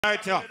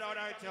Right here.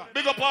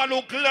 Big up all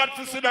who glad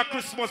to see that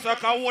Christmas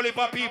like a whole heap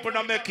of people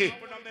that make it.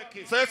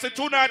 So you see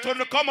tonight when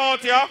we come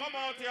out here,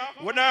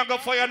 we're not going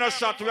to fire no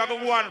shot. We're going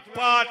to go and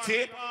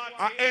party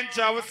and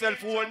enjoy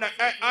ourselves all night.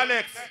 Hey,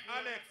 Alex,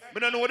 I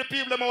don't know the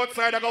people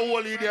outside that go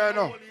hold you there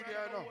now.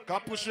 Can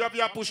push you up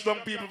here, push down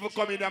people for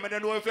coming there. I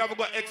don't know if you have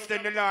to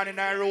extend the line in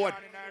that road.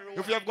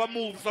 If you have to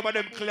move some of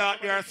them clear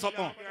there or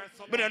something.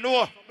 I don't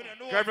know.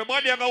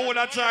 Everybody is going to hold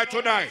a try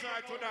tonight.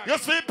 You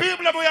see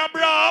people that we are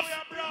brave.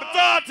 I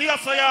thought you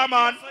say, yeah,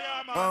 man.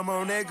 I'm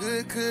on that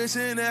good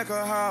cushion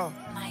alcohol.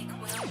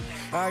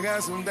 I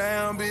got some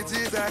damn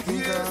bitches I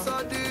can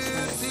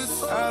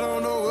call. I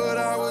don't know what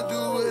I would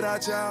do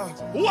without y'all.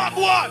 What?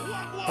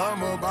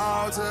 I'm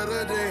about to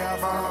the day I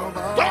fall.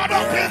 Don't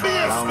up in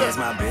As long as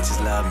my bitches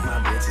love me, my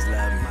bitches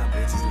love me, my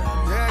bitches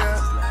love me.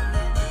 Yeah.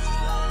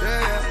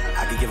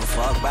 I can give a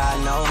fuck by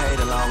no hate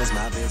as long as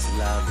my bitches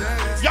love me. Yeah.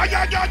 Yeah, I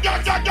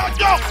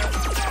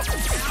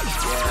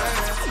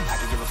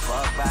can give a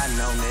fuck by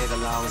no nigga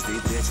as long as these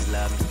bitches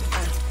love me.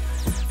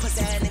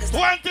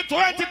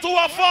 2022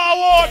 are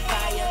forward.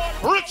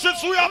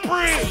 Riches we are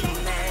free.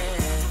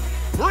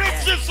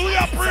 Riches we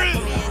are free.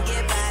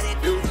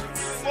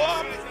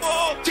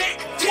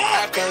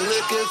 I can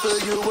looking for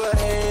you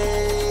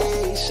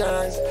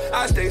Haitians.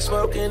 I stay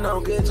smoking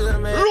on good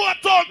Jamaican.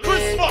 Road on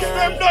Christmas,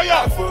 them know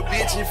ya. For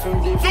bitches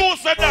from different You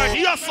said that,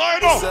 yes I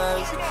know.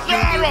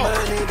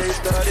 money, they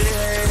started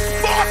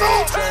hating.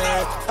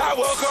 I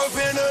woke up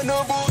in a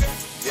new boot.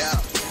 Yeah.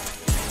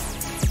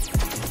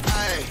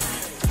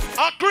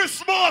 At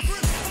Christmas,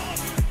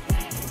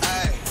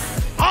 Aye.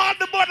 all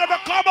the money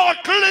that come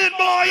out clean,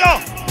 boy.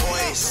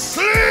 Boys.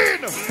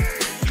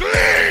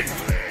 Clean.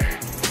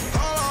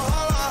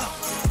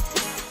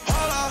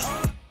 Hold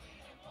on.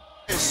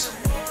 Yes.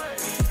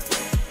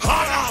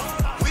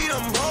 Holla. We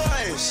them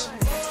boys.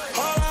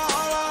 Hold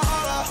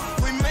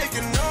on. We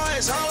making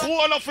noise.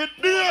 All of it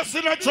this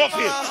in a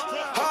trophy.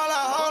 Hold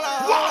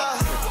on.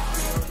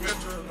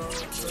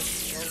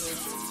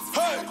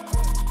 Hey.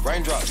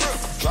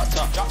 Raindrops, drop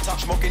top,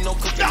 smoking no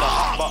cooking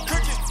up.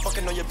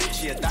 Fucking on your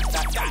bitch, yeah,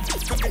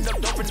 that. Cooking up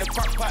dope in the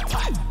crock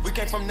pot. We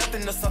came from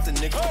nothing to something,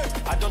 nigga.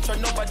 I don't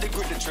trust nobody,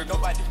 grip the trigger.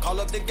 Nobody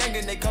call up the gang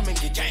and they come and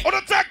get gang. On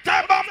the tech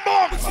time, I'm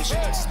bomb.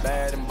 It's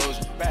bad and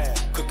bullshit,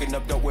 bad. Cooking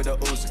up dope with a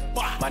Uzi.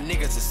 My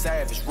niggas are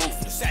savage,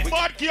 ruthless.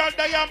 Bad girl,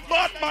 they are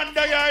bad man,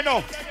 they are, I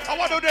know. I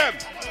want to do them.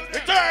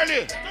 It's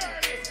early.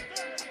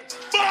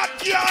 Bad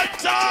girl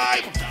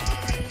time.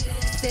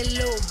 That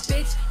little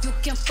bitch, you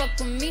can fuck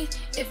with me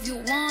if you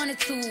wanted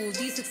to.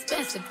 These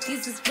expensive,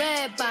 these is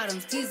red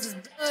bottoms, these is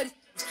bloody.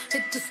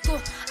 Hit the store,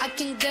 I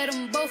can get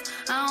them both.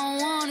 I don't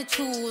wanna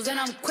choose, and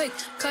I'm quick,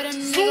 cut a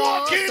nigga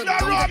off, so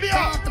don't get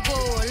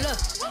comfortable. Look,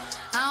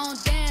 I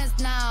don't dance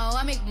now,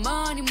 I make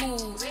money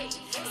move.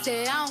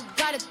 Say I don't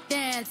gotta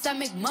dance, I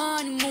make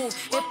money move.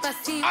 If I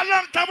see a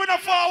long time we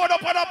not forward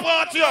up on a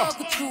party.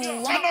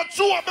 I'm not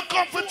sure I'm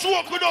comfy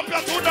joke with up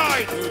here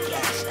tonight.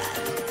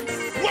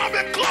 What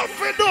me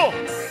comfy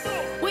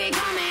do? we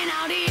coming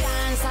out the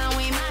dance and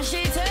we mash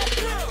it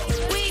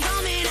up. We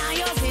coming out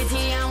your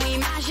city and we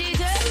mash it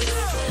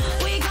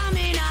up. We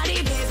coming out the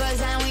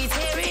papers and we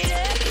tear it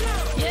up.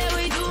 Yeah,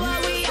 we do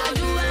what we are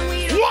do and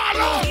we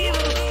don't give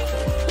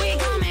up. We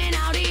coming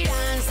out the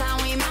dance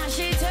and we mash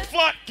it up.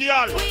 Fat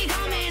girl, We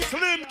coming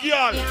slim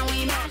girl, and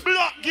we mash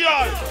black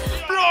girl,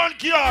 brown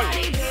girl.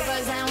 the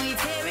papers and we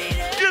tear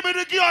it up. Give me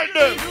the girl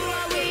them. Do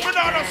what we We're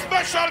not a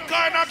special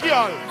kind of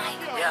girl.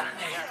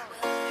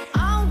 I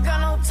don't got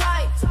no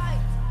type.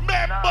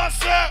 Member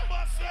say,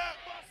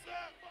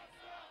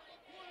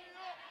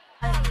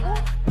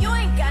 You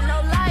ain't got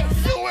no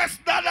life. US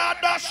dollar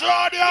dash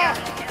on ya.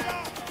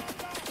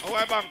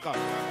 Where banker?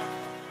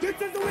 This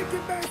is the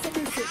wicked man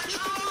submission.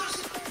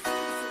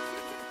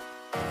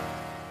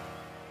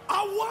 I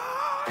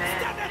want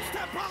the next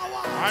step power.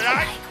 All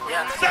right?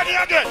 Say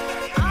it again.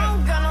 I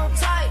don't got no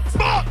type.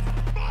 Fuck.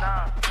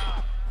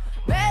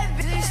 Bad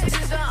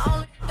bitch is the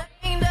only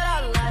thing that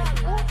I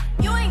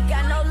like. You ain't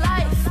got no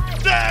life.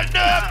 Tell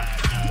them.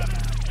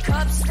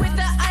 Cups with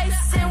the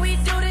ice, and we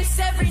do this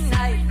every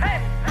night.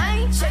 I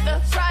ain't check the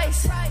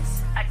price.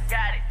 I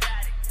got it.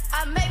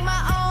 I make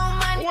my own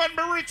money. When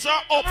me reach her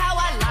up, How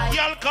I like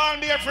y'all call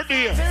me every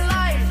day.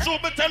 life. So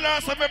me tell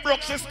her, say me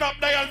broke, she stop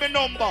dial me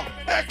number.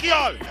 Hey,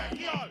 y'all.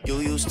 You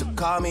used to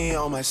call me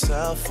on my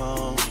cell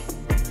phone.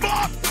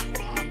 Fuck.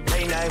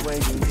 Late night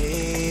when you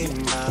need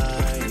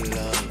my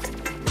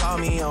love. Call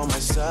me on my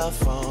cell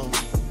phone.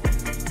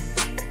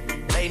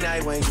 Late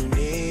night when you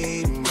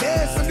need my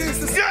love.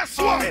 Guess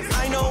what?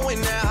 I know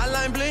when that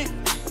hotline blink,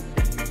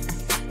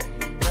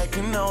 that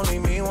can only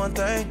mean one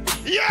thing.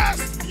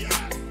 Yes.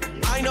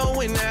 I know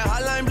when that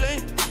hotline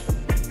blink,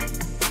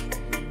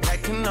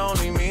 that can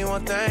only mean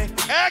one thing.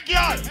 Hey,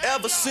 girl.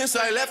 Ever since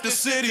I left the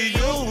city,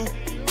 you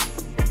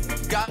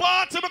got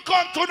Party me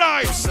come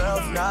tonight.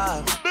 yourself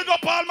now. Big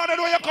up all man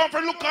where you come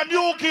from. Look at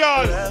new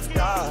girl. Left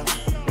out,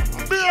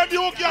 Be a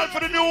new girl for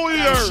the new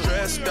year.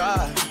 stressed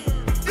out.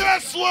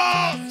 Guess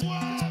what?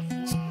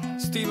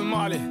 Stephen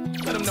Marley,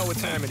 let them know what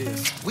time it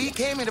is. We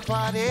came in to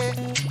party.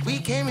 We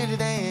came here to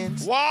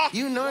dance. What?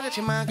 You know that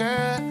you're my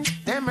girl.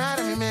 Damn right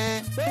of me,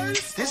 man.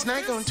 This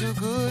night going too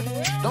good.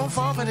 Don't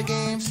fall for the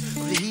games.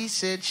 He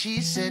said,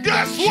 she said.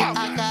 Guess what?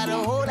 I got a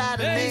whole lot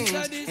of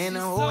names and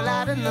a whole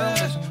lot of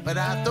numbers, but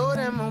I throw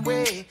them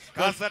away.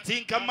 Cause I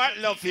think I might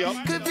love you.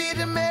 Could be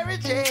the Mary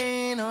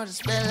Jane or the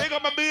spell. Think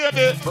I'm a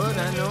baby. But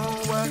I know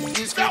what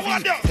this could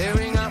That be.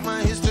 Tearing out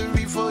my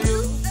history for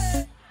you.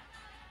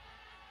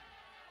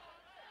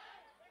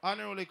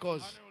 Unruly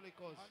cuz.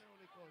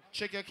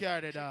 Check your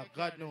car there, dog.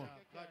 God no.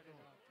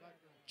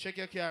 Check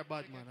your car,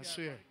 bad man. I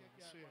swear.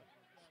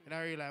 And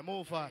I realize,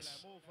 move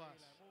fast.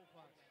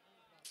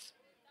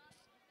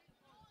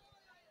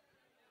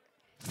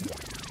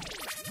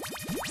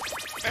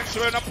 Make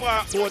sure you're not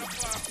park boat.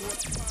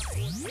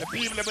 The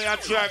people that may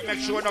have drive, make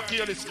sure you're not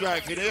kill this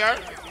drive. You hear?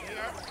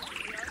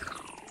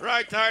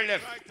 Right or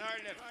left?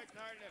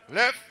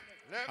 Left?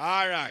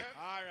 Alright.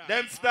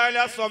 Them style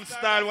have some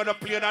style when they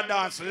play that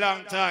dance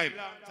long time.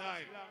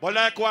 But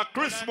like what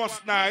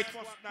Christmas night,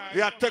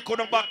 we are taking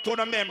them back to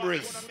the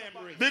memories.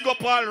 Big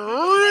up all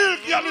real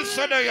girls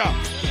there.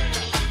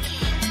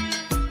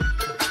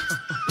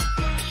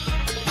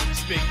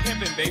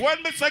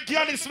 When me say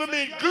girls, we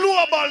mean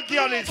global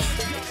girls.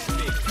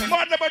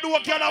 Man never do a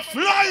kind of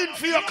flying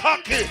for your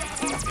cocky.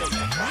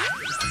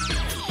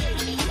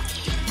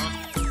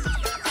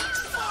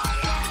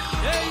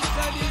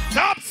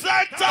 Top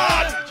center.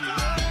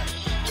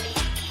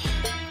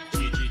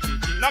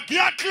 Now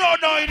get clown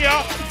now in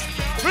here.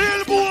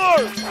 Real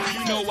boy.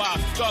 You know why?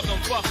 Fuck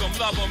them,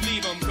 love them,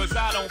 leave them. Cause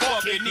I don't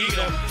fucking need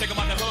them. Take them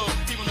out the hood,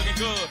 people looking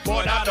good.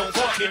 But I don't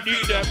fucking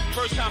need them.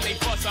 First time they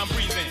fuss, I'm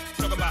breathing.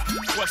 Talk about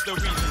what's the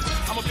reason.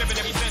 I'm a flipping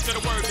every sense of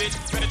the word, bitch.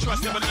 Better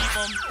trust and believe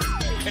them.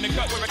 In the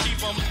cut where I keep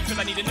them. Cause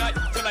I need a nut.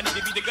 Till I need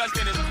to be the guts.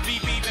 Then it's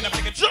BB. Then I'm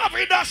picking Drop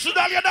in that shit,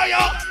 you know.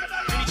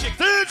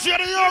 DJ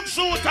the young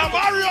suit of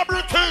Mario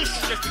British.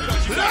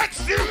 Let's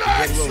see,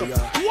 let's.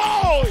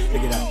 Whoa.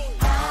 Pick it out.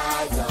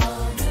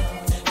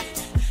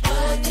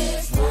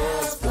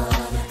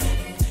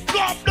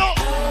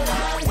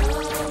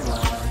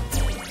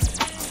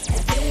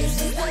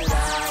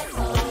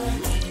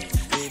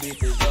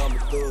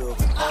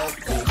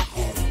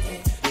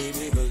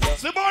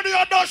 Somebody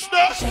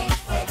understand?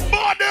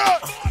 Body!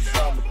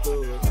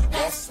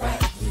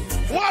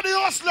 What the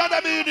hustler the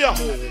media?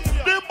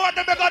 The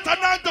money they got a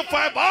 9 to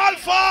 5 all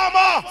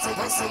farmer!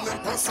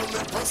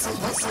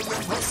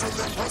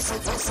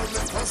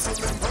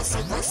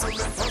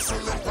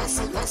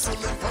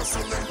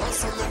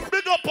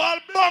 Big up all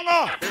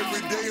banger!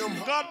 Every day I'm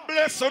God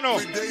bless you now.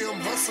 Every day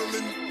I'm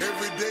hustling.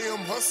 Every day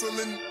I'm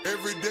hustling.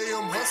 Every day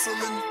I'm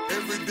hustling.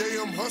 Every day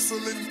I'm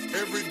hustling.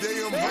 Every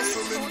day I'm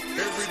hustling.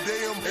 Every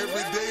day I'm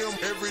hustling.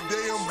 Every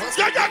day I'm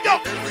hustling.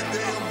 Every day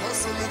I'm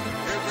hustling.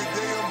 Every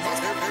day I'm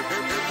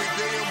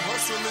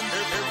hustling.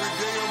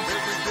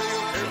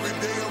 Every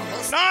day I'm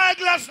hustling. Nah,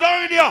 glass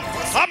down here.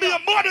 I be a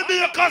money be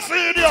a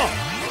casino.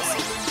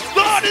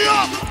 Down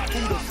here. Who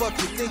the fuck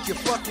you think you're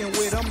fucking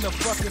with? I'm the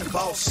fucking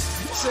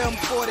boss.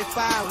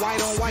 745,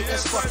 white on white,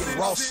 that's fucking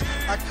Ross.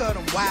 I cut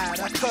them wide,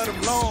 I cut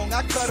them long,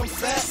 I cut them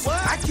fat.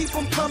 I keep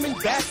them coming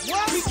back,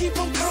 we keep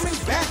them coming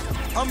back.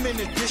 I'm in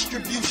the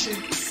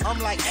distribution, I'm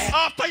like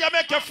after you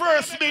make your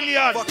first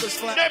million,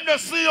 them they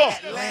see you.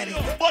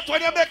 But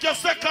when you make your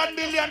second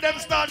million, them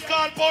start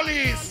call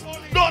police.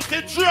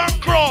 Dirty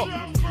drunk crow.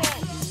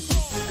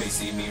 They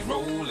see me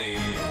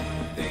rolling,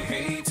 they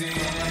hating.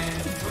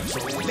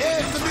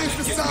 Let's release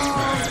the song.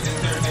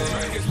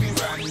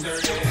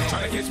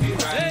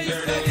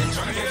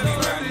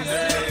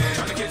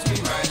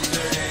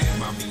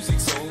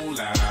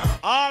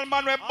 All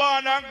man we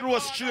born and grow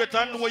straight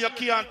and know you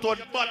can't turn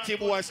batty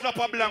boy. Slap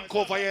a blank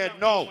over your head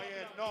now.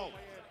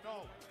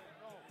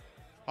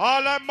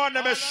 All that man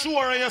them is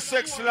sure in your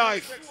sex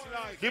life.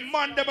 The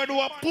man them do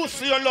a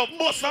pussy you love.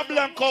 Bust a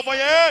blank over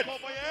your head.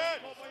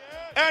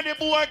 Any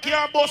boy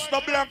can't bust the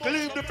blank,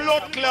 leave the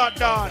blood clot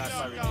dance.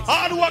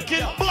 Hard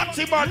working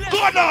batty man, go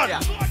on!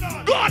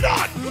 Go on!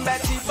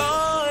 Batty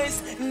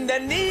boys, the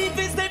need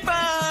is they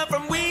far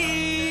from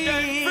we.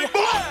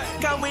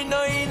 Can we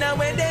know in a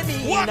way they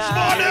mean? Watch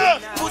money!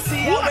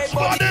 Watch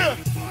money!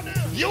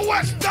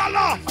 US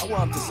dollar! I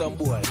want to some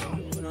boy.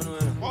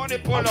 Money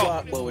pull up. I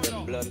walk boy with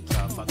them blood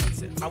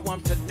clot. I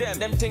want to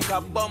them think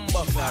I bomb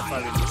up.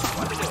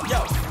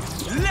 Yo,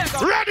 Lego.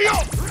 Ready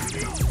up!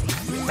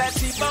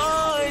 Batty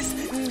boys,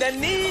 the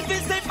need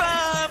is they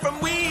far from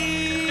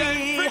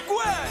we.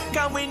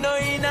 Can we know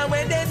in a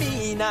way they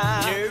mean?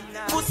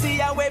 Pussy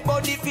away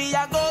body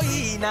fear go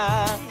in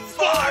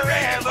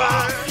forever.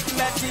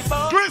 Batty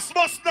boys.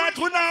 Christmas night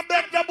we not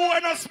beg the boy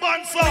no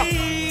sponsor.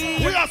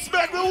 We are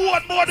spend the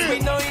own money. We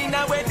know in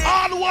a way they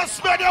all who are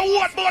spend their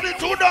own money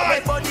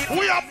tonight.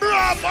 We are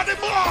bra for the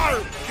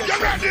bar. You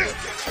ready?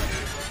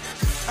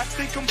 I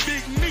think I'm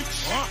Big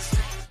Meech.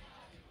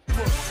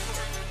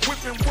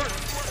 Whipping work.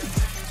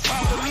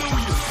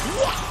 Hallelujah.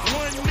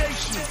 One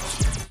nation.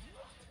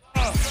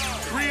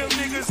 Real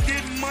niggas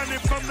getting money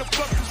from the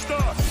fucking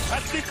start. I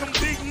think I'm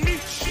Big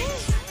Meech.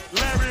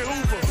 Larry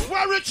Hoover.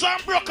 Where rich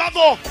and broke I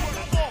go?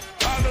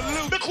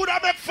 Hallelujah. They could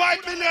have made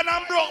 5 million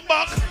and broke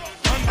back.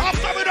 A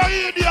Come in,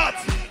 idiot.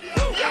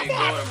 Yeah,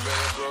 man.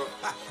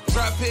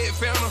 Drop head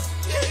Phantom,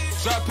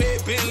 drop head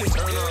Bentley,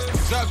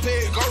 drop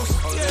head Ghost.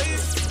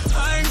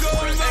 I ain't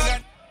going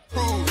back.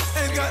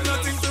 Ain't got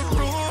nothing to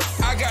prove.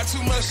 I got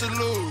too much to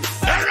lose.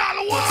 I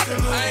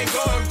ain't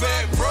going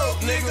back broke,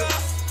 nigga.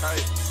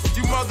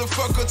 You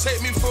motherfucker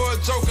take me for a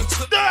joke and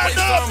took my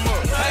sum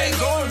up. I ain't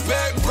going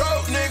back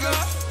broke, nigga.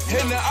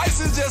 And the ice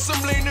is just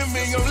some lean to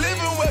me. I'm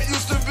living what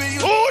used to be.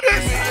 Who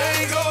this?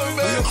 I ain't going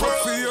back broke.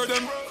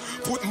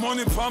 Put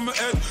money on my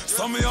head.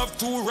 Some me have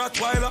 2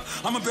 Rottweiler.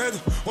 I'm a bed.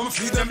 Wanna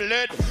feed them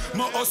lead.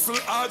 My hustle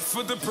hard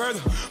for the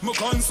bread. My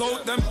guns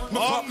out them. My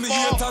pop me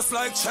haters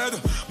like Chad.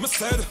 My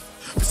said.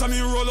 This me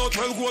roll out,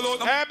 well go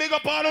out. Hey, big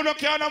up all who don't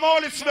care no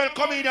more. It smell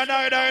coming and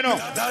die, no.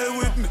 Die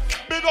with me.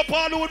 Big up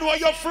all who know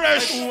you're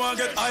fresh. Who want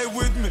get high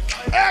with me?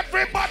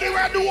 Everybody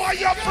will know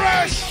you're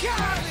fresh.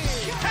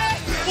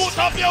 Put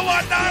up your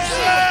one dance.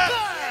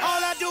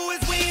 All I do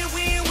is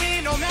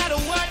win, no matter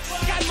what.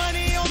 Got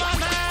money on my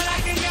mind,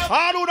 I can never.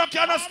 All who don't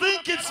care no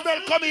stinking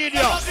smell coming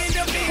here.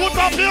 Put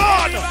up your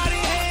hand.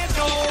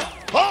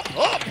 Up.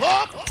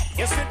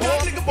 Yes, it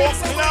does. Nigga,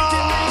 boss.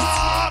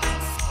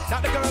 Now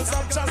the girls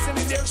are just in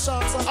their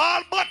shots.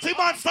 All butty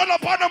man stand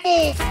up on the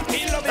move.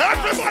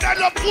 Everybody in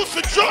the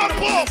pussy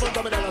jump up.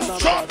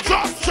 Jump.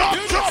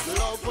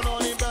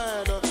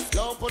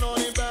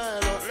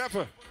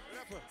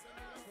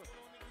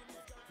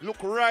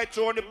 Look right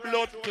on the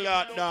blood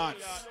clot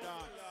dance.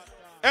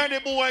 Any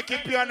boy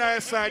keep you on the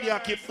side, you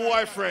keep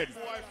boyfriend.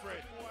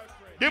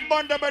 The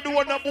man that be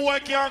doing the boy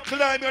can't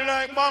climb you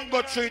like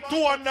mango tree.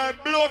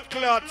 200 blood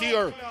clot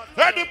here.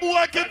 Any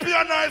boy keep you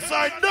on the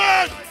side,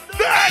 dead.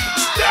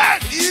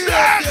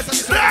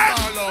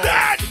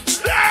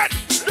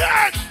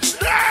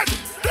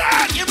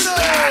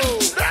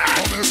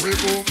 Come if we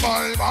go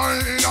my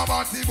in a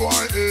batty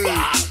boy,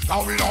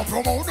 now we don't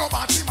promote no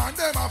batty man,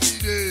 them a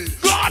feed it.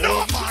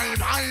 Oh my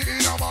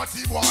in a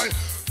batty boy.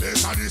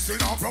 This and this, we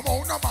don't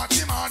promote no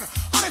batty man.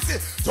 Honestly,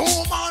 2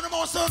 man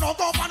must not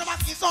go on the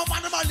batty, so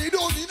on the man, they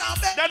don't need a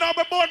bed. They don't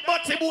be born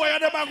batty boy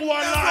and they go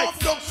on life.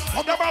 They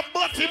be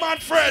batty man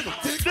friend.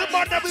 The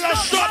man they be a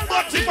short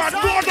batty man, go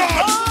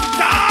on.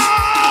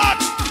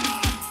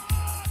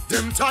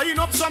 Them tying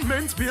up some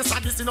men's base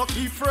and this in a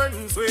keep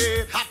friends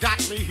with. Got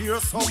me here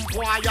some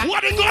boy.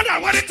 What it going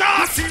on? What it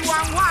on? See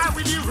one why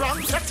with the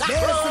wrong set of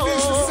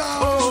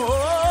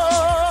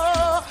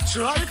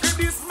try for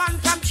this man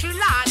from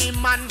Chilani,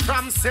 man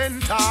from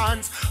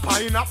Sentence.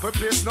 Pineapple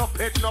place, no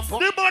pet, no pop.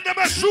 The man they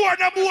be sure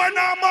the boy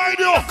now mind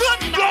you.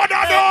 Good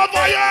on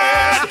over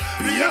here.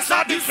 Yes,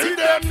 I did see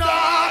them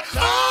not.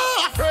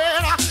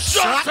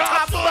 Shut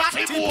up,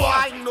 batty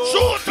boy.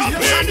 Shoot up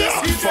in there.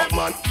 Fuck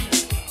man.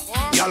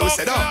 Y'all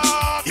say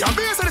that. Yeah,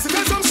 me say this is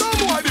some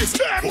boy this.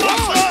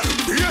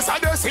 Yes, I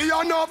see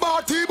you no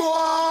batty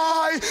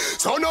boy.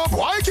 So no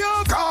boy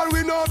can't call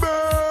we no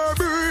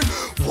baby.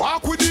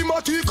 Walk with the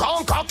matty,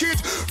 can't cock it.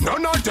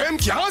 None of them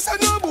can say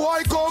no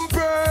boy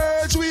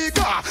compare we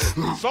got.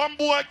 Some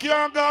boy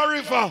can't go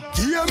river.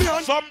 Yeah,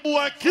 man. Some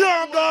boy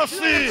can't go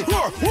sea.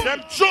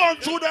 Them jump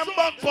through them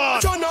back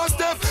part. John and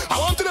Steph, I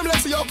want to them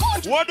let's see your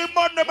coach. What the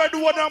man never do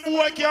when them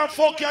boy can't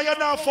fuck you, you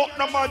now fuck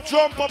them and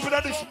jump up in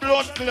this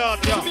blood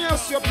clot. Give me a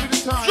step to the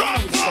time.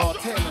 Jump up.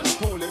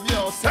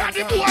 And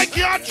the boy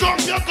can't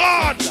jump, you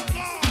gone.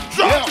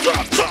 Jump.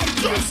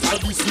 Yes, I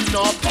be seen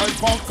up by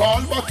phone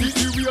call, but the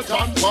irate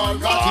and ball.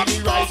 Got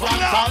in the rise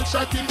and call,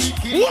 shot in the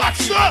key.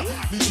 What's that?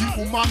 The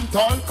woman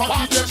tall,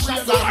 cause the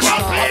shot like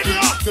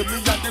that. The me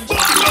and them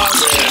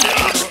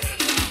shot.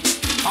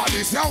 And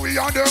this now we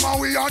on them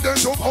and we on them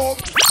jump up.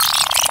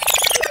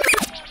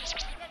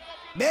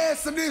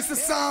 This is the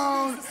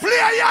sound.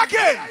 Play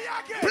again.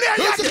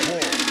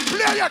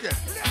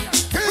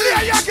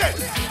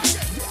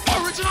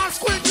 Original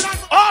squid.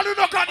 All you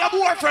look at the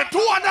boyfriend,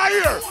 200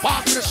 here.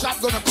 Pass me the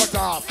shotgun and cut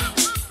off.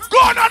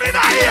 Gun on in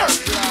here.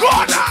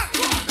 Gun on.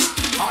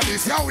 And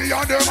this now we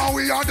on them and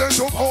we on them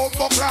jump up.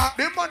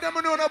 The man them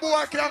know the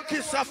boy can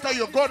kiss after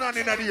you gun on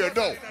in the ear,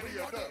 no.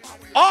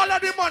 All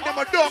of the man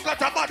them don't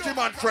got a batty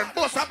man friend,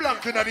 bust a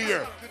blank in the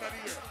ear.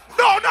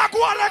 No, not go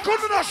on like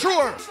you're not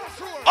sure.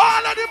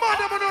 All of the man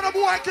them know the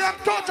boy can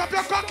touch up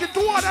your cocky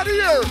 200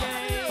 here.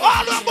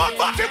 All the man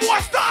batty boy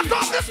start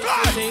up this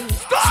guy.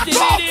 Start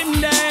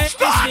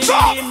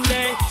up.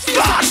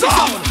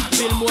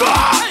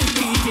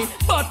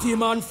 Batty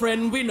man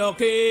friend we no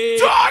care.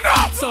 Turn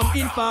up. Some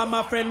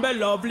informer friend we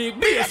lovely.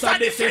 Base of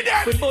the city.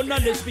 We bun a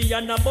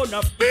lesbian and bun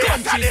a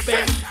country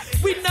spend.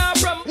 We not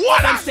from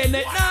them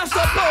Senate, not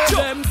support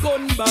them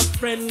gun back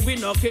friend, we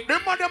no care. The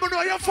man them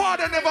know your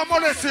father never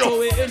molest you.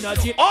 So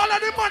energy. All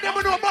of the man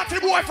them know batty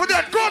boy for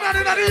that gun on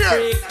in the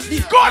ear.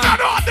 Gun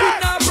on out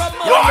there.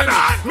 Gun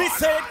on. Me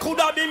say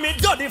coulda been me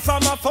daddy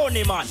from a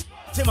funny man.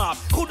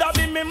 Coulda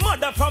been me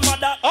mother from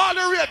mother. All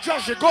the real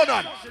Joshy, gun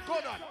on.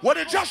 What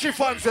the Joshy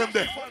fans them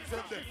there?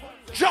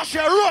 Joshy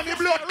run the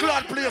blood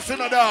clot place in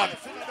the dance.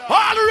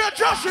 All the real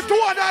Joshy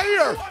 200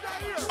 here.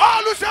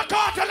 All who's a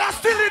cartel are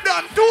still in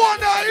them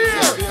 200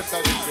 here.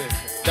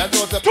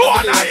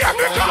 200 here,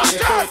 me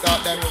cartel.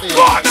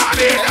 Gun on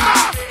in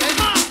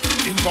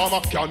there.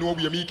 Informer can't know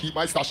where me keep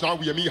my stash now,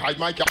 where me hide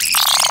my cash.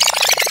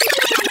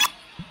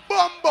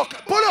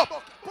 Bumbuck, pull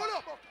up.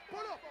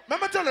 Let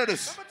me tell you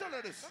this.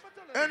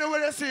 Anyway,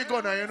 they see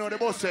gunner, you know the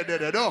boss said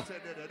that, no?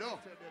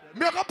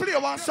 Me I can play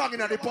one song in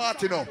the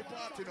party now.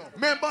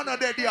 Remember na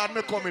dead yard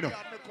me coming now.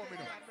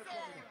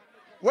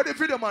 What the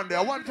video man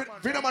there? One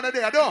video man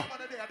there, no?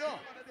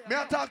 Me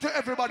I talk to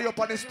everybody up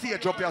on the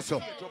stage up here,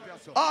 so.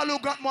 All who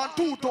got more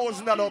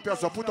 $2,000 up here,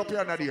 so put up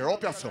here in the air,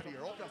 up here, so.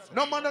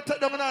 No man that take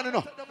them on, you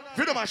know.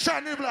 Video man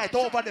shine him light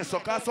over there, so.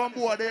 Cause some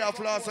boy they have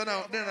floss and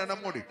then the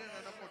money.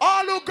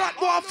 All who got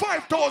more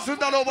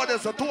 $5,000 over there,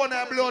 so 2 and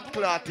a blood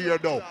clot here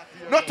now.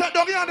 No take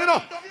them here, you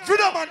know.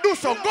 Video man do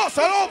so, go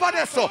so over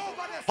there, so.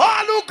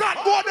 All who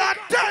got more than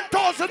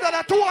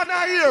 $10,000 2 and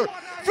a year.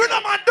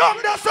 Video man down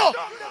there, so.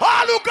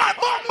 All who got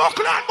more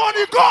clot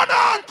money, go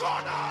on.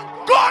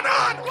 Go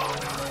on.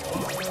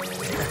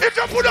 If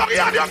you put up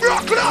your hand, you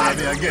broke clot.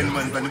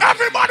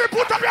 Everybody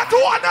put up your 2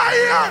 and a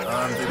year.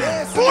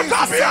 Put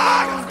up your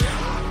hand.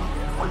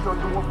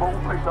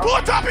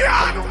 Put up your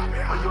hand.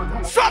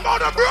 Some of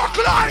the broke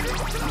line.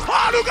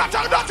 All who got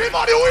a dirty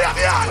money, we have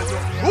here.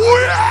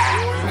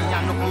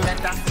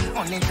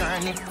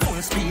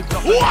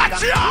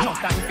 Watch ya!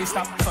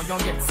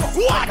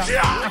 Watch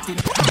ya!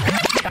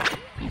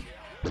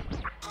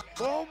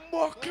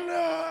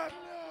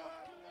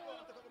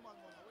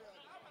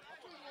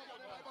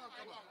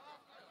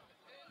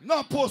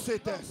 No pussy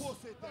test.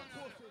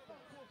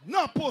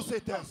 No pussy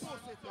test.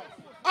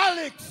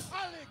 Alex.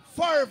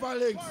 Forever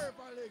links.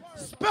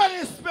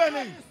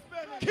 Spenny.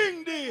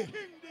 King D.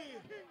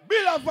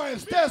 Bill of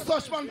Vines. Tell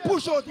such man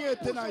push out here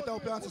tonight. I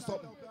hope you answer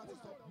something.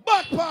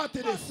 Bad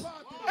party this.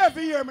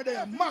 Every year me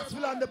there.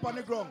 Maxwell and up on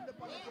the ground.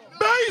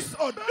 Base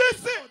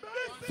Odyssey.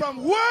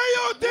 From way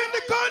out in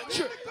the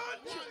country.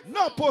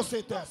 No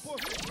pussy test.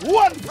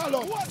 One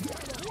color.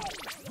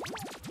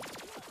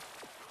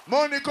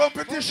 Money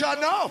competition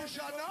now.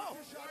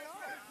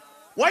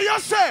 What you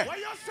say?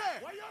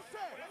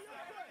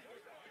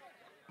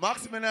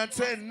 Maximilian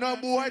saying no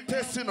boy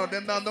testing on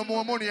them now, no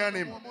more money on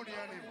him.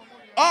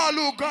 All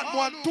who got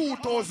more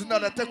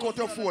 $2,000 take out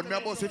your phone. Me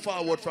about to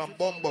forward from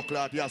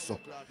Bumbuckler, yes sir.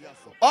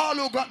 All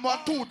who got more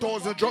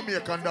 $2,000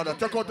 Jamaican dollar,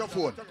 take out the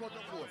phone.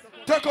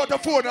 Take out the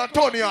phone and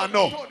turn it on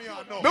now.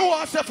 Me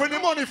want to say for the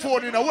money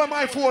phone in there. Where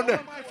my phone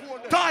there?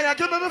 Tire,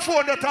 give me my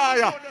phone there,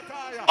 Tire.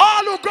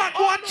 All who got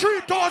more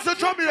 $3,000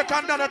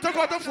 Jamaican dollar, take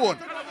out the phone.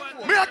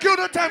 Me a kill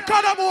the time,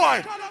 call them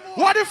boy.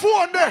 What the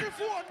phone there?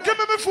 Give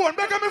me my phone,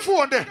 make me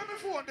phone there.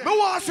 Me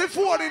want to see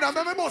phone in there,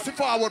 me must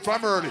forward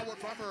from early.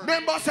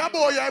 Remember say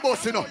boy, I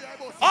boss you know.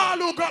 All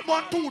who got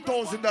more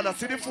 $2,000,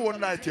 see the phone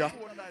light here.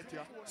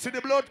 See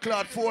the blood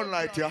clot phone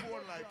light here.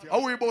 How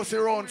we boss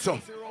around so.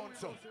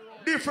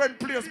 Different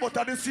place but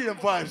at the same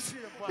vibes.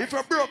 If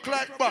you broke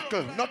like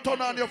buckle, not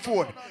turn on your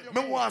phone.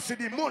 Me want to see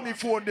the money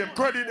phone them,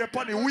 credit them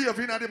upon the wave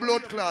in the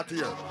blood clot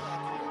here.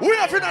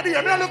 Wave in the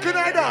here, me a looking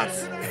at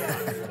dance.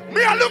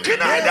 Me a looking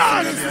at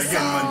dance.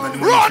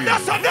 Run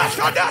that's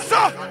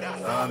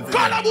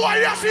Call a boy,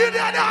 you see the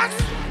dance.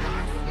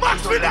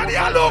 Maxwell and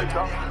you look.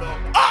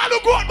 All who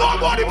got more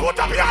money put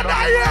up your hand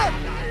here.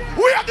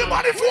 We have the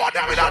money for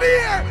them in the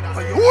here.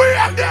 We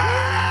have them.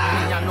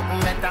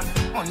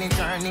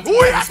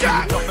 We have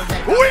them.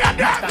 We have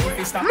them.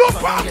 Look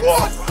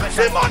backward.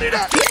 See money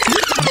there.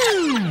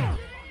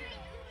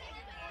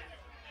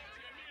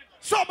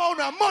 Somehow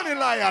the money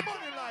lion.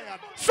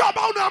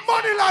 Somehow the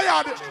money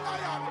lion.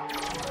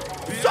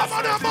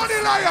 Somehow the money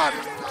lion.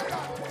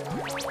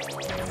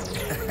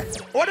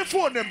 What the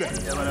phone them there?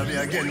 Yeah, man, be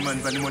again, man,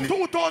 for the money.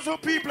 2,000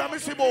 people, I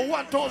see about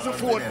 1,000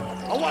 phone.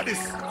 And what is?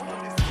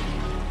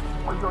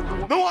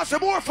 No one say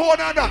more phone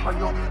than that.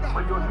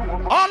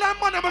 All that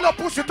money I love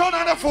pussy, turn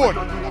on the phone.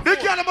 The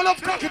girl I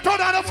love cocky, turn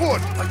on the phone.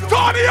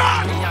 Turn it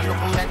on.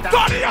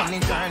 Turn it on.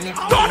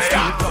 Turn it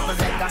on.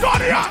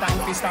 Turn it on.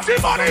 See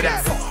money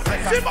there.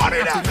 See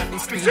money there.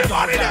 See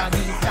money there.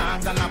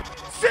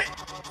 See.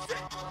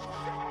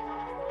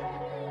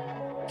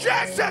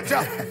 Just set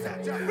up.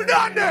 We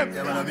done them.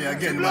 Yeah, man, be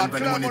again, man, for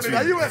the money.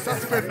 The US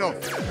has spent now.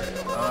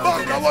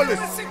 Bank of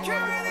Wallace.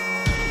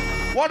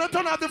 What to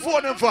turn off the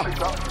phone them for?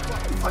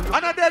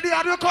 And then they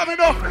are coming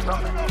up.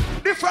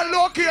 Different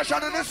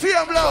location in the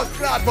same blood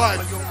clot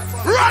vibes.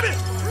 Ready?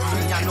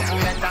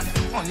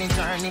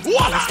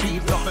 Voila!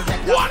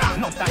 Voila!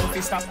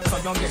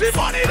 See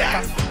money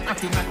there!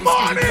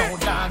 Money!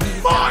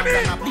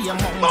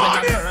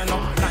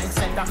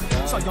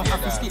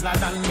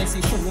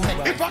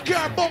 If I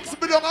can't box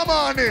me down a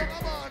morning,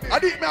 I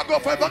think me I go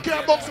for if I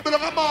can't box me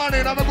down a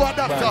morning, I'm going to go a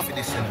doctor.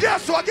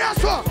 Guess what?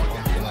 Guess what?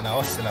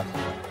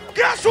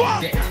 Guess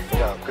what?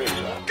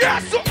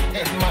 Guess what?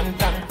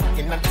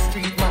 In the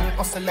street, man,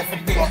 hustle every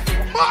day.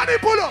 Money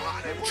pull up,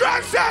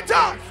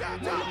 trendsetter.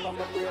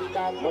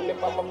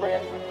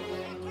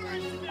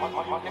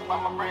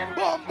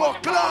 Bumbo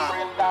clock.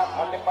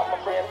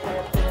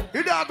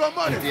 You dog got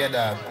money? Yeah,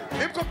 dog.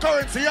 Him got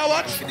currency, you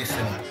watch?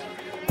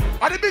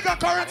 And the bigger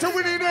currency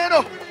winning there,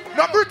 no?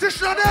 No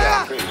British not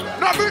there,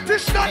 no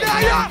British not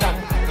there, yeah.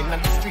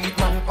 the street,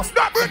 man. No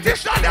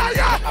British not there,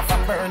 yeah.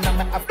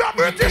 No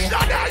British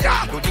not there,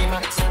 yeah.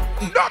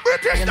 No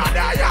British not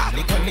there, yeah.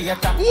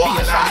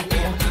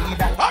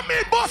 I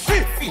mean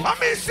Bossy, I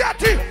mean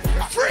Seti,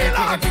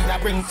 freelance,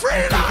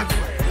 freelance.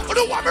 You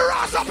don't want me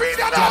rise up in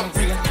there now.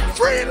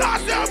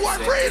 Freelance, there boy,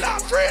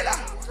 freelance,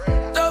 freelance.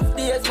 Tough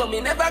days, but me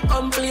never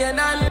complain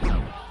and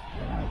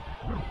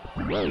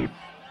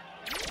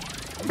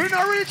me no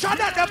reach on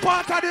that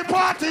part of the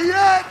party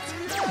yet.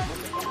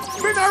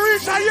 Me no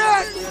reach on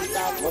yet.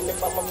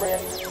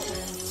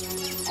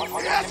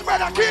 Yes,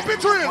 brother, keep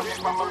it real.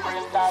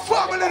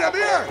 Family them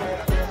here.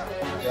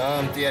 Yeah,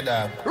 I'm tear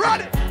dog.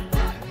 Ready?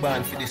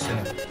 Born for this, you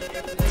know.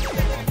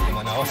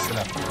 I'm a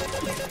hustler.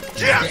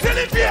 Yeah,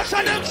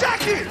 celebration them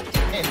Jackie.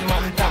 Head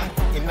man down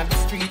in the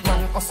street,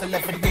 man hustle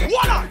every day.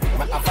 What up?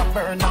 Man have a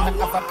burn, man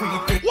have a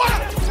pretty. What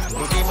up?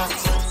 Do the max,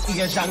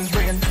 Asian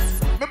brain.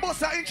 Me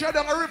bust a intro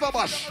down a river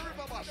bash.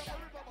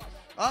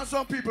 And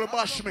some people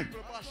bash me.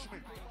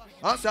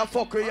 And say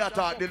fuck you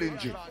talk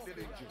Dillingy.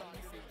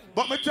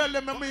 But me tell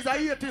them me is a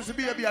 80s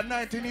baby at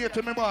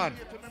 1980 me born.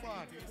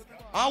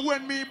 And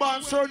when me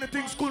born, certain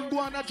things couldn't go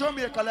on in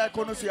Jamaica like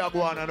you see I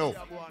go on now.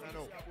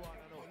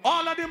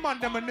 All of the man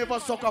them never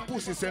suck a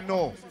pussy say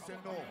no.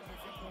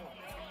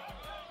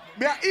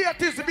 Me a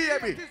 80s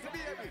baby.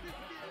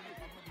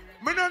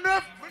 Me no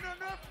enough.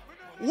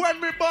 When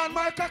me born,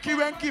 my cocky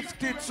went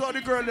gifted, so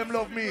the girl them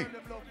love me.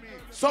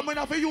 So me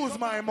have to use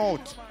my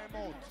mouth.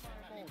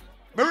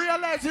 Me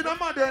realize in the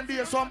modern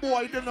day, some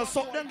boy didn't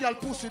suck them girl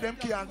pussy, them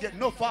can't get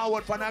no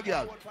forward for a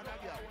girl.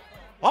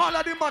 All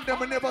of the man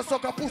them never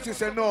suck a pussy,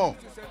 say no.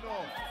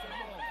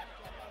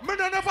 Me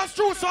no never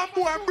screw some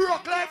boy and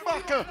broke like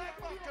buckle.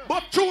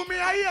 But through me,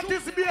 I hate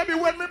this baby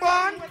when me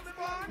born.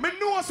 Me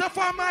know say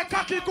for my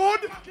cocky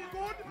good.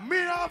 Me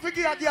have to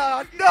give a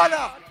girl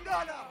 $1.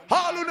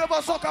 All who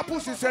never suck a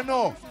pussy say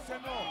no.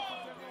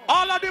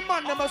 All of the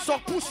man never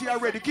suck pussy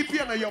already. Keep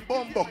you on your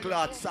bumbo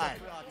clot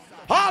side.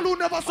 All who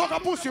never suck a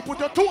pussy put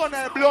your two on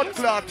a blood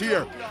clot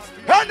here.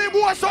 Any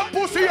boy suck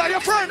pussy are your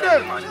friend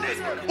then.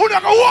 Who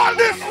never want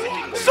this?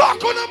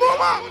 Suck on the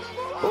mama.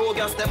 Oh,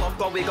 gas them up,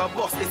 cause we got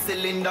bust the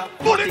cylinder.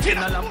 Put it in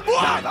a lamp,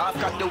 I've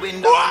got the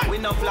window. We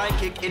no fly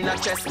kick in the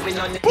chest, we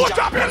no need. Put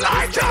up your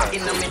lighter.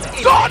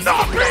 Don't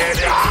not play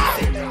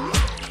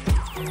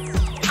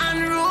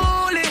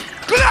Unruly.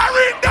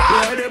 Clarita.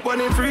 Yeah, they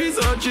bunny freeze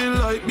or chill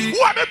like me.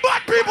 What the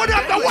bad people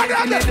them? What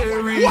are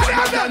them? What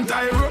are them?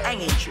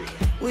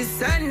 We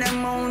send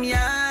them on,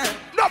 yeah.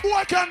 No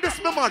boy can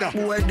this my mother.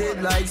 Boy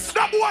dead like.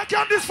 No boy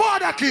can this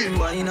father kid.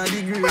 Boy in a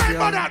degree.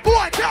 Remember that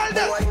boy, tell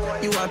them.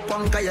 Boy, you a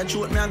punk, I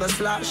shoot me and go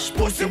slash.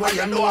 Pussy what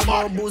you know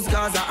about booze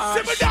cause I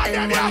arch.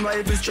 M1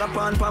 rifle strap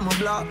on pa my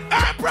block.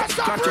 Crack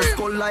your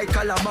skull like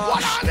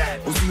calabash.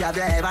 Pussy have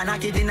you ever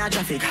knock it in a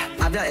traffic?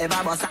 Have you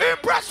ever bust a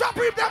impress your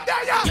people them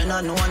there, yeah. You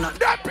don't know not.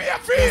 Them pay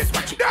fees.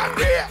 Them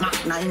pay.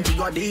 Mac 90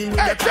 go deal with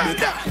the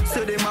panic.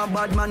 Say them a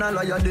bad man and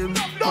liar them.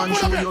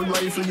 Control your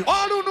rifle you.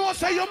 All who know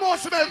say you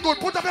must smell good.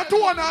 Put up your two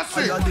on and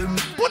see.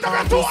 Put up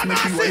your two on and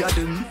see.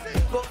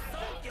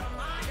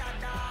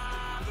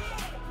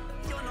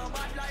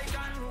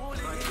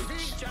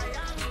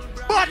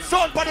 Bad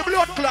son for the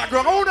blood clot.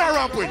 Wrong. Who not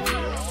ramp with?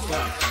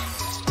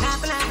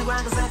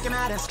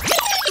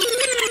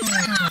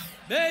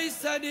 They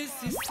said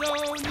this is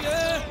sound,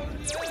 yeah.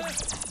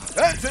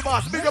 Hey,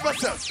 boss, big up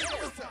yourself.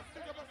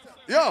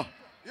 Yo.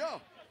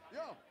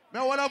 Me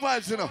want to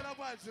vibes, you know.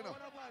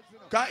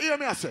 Can you hear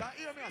me, I say?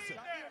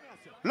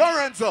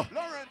 Lorenzo.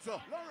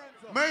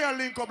 May you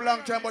link up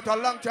long time, but a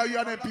long time you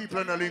and them people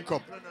in the link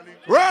up.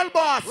 Real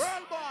boss.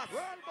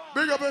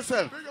 Big up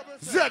yourself.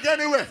 Zed,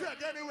 anyway.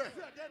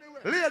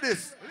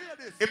 Ladies,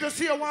 if you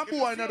see one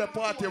boy in the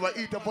party who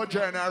eat up a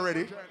journey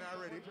already,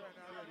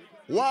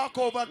 walk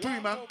over to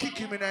him and kick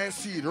him in his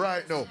seed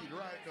right now.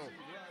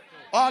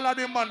 All of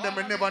them man, them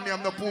never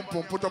name the pum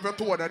pum. Put up your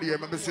two on the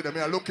DM and see them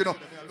here looking up.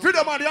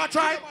 Video man, they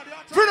try.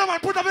 Video man,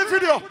 put up a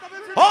video.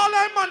 All of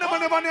them man, them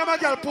never name a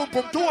girl pum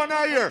pum. Two on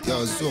the ear. Two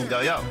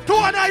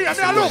on the ear,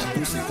 me a look.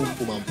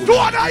 Two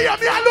on the ear,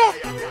 me a look.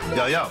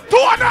 Two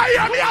on the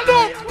ear, me a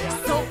look.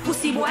 So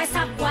pussy boy,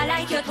 stop boy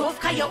like you tough,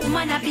 cause your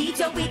woman a beat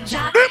you with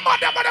jack. The man,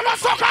 them never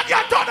suck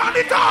again. Turn on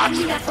the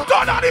torch.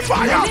 Turn on the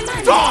fire.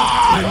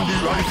 Turn. When the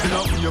rifle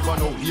up, we ever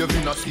know. Here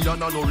in a sea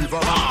and a no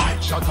river.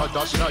 Shatter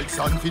dash like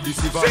sand for the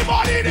silver.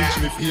 Bleach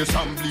me face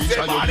and bleach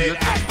and your gate.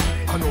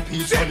 I know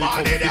peace and it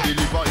come to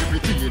deliver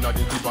everything in a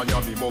the tip and ya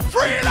me mug.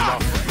 Running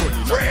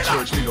a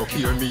church, me no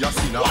hear me a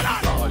sinner.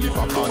 All if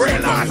a pass,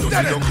 freelance,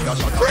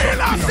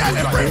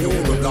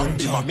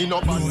 me no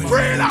bad.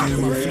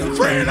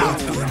 Freelance.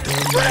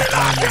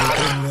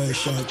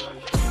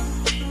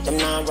 Them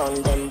now run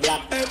them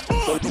black.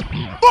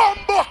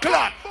 Bumbo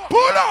clot.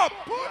 Pull up.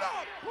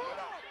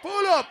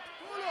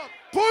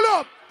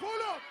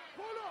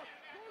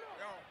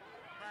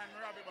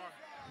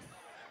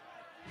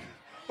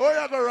 Oh,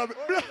 you go rub it.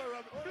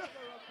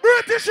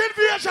 British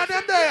invasion,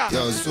 them there.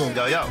 Yo.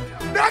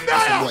 Them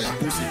there. Boy, a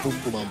pussy pum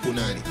pum and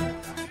punani.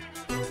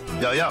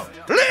 Yo.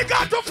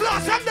 Legal to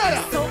floss, them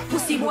there. So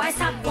pussy boy,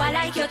 stop boy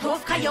like you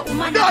tough, cause your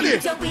woman a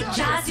beat you with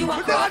jazz, you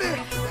a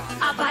Daddy.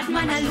 A bad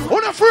man alone. Who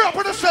not free up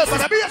on yourself,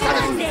 but I be a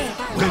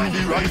When the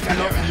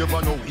rifle up here,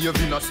 no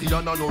wave in a sea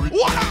and a no rip.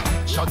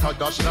 Shatter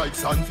dash like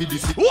sand for the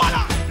city.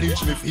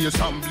 Bleach me face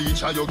and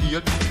bleach at your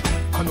gate.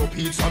 I no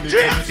pizza me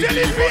come to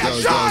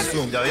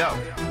the Yeah.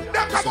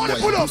 They come on the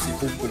pull up.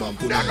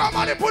 They come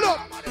on the pull up.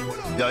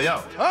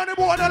 Yeah. And the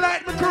boy don't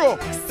like me crew.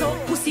 So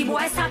pussy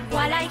boy stop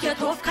boy like you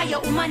tough. Cause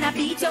your woman a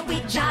beat you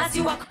with jazz.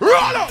 You a roll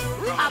up.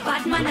 A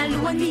bad man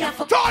alone me a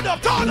fuck. Turn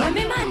up. When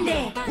me man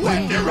there.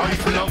 When the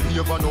rifle up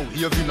here, no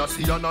wave in a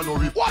sea and a no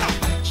rip.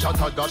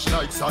 Shatter dash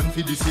like sand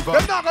for the city.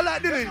 Them not gonna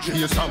like the ninja.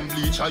 Face and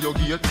bleach at your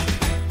gate.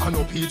 I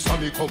no pizza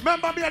me come.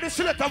 Remember me and the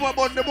selector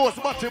about the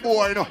most batty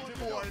boy, you know.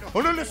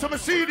 When you listen to me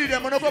CD,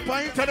 them on up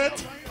on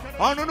internet.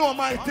 I don't know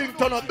my thing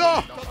turn up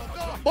though.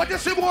 But you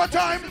see more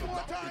time,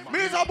 me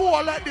is a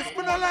boy like this.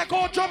 Me not like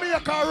how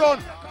Jamaica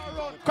run.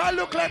 Cause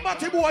look like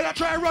batty boy, you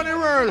try run the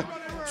world.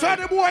 So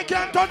the boy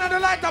can't turn on the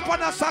light up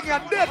on a song,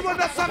 you're dead when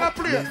the song I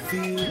play.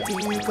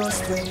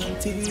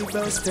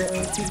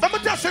 Let me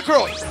test the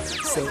crowd.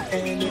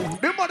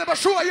 The man never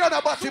show you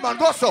the batty man,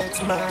 go so.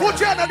 Put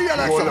your hand on the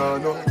election.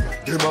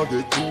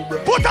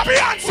 Put up your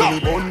hands up.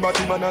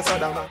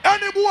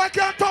 Any boy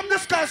can't turn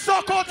this guy,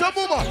 suck out the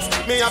woman.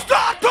 Me a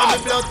start up.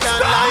 Me blood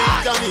can't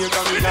lie.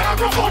 Jamaica, me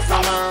never go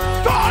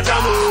somewhere.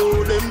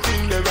 Them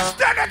thing never.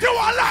 Stand it, you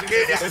are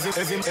lucky.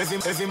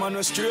 Every man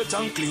was straight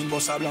and clean,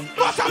 bossa blanc.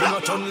 You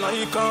not turn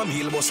like a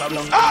meal, bossa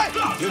blanc.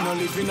 You not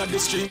live in the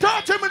street.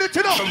 30 minutes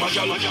enough. From a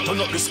gal, turn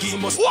up the scheme,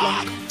 bossa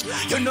blanc.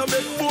 You know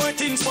big boy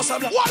things, bossa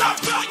blanc.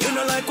 You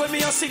know like when me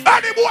a sing.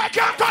 Any boy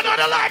can't turn on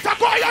the light up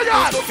for your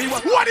yard.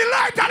 What the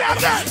light on them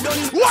there?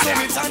 What the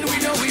light? And we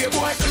know we a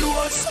boy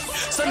close.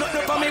 So not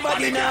up on me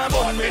body now,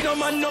 but me no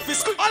man up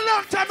his. A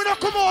long time me no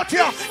come out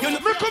here.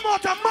 Me come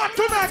out a man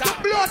tonight to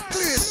blood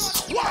clean.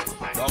 What?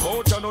 The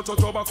mocha no to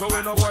tobacco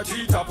when no boy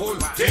teeter pull.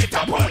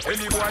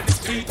 Any boy this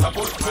teeter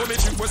pull. So me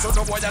drink with so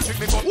no boy a trick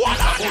me gun.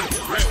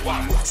 Red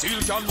one,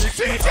 seal can mix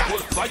teeter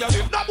pull. Fire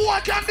them. No boy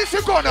can this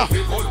gunner.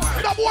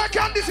 No boy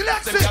can this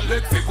Lexi.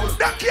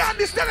 Them can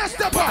this ten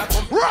stepper.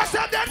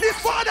 Russia than this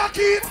father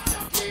kid.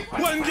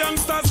 When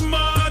gangsters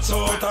march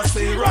out, I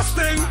see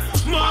rusting.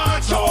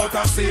 March out,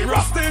 I see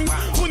rusting.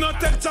 We not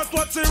take chat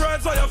what's the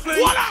rides or you fling.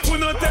 We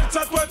not take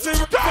chat what's the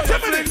rides or you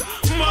fling.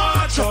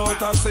 March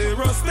out, I see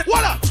rusting.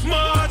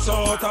 March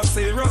out, I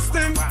see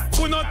rusting.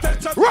 We not take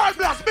chat. Right,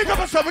 blast, big up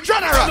yourself, a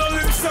general. No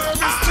lip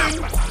service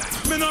thing.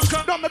 Me not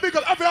come. Don't me big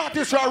up every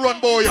artist who run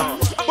boy.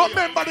 But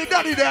remember the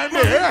daddy there and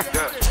me, yeah?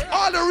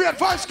 All the red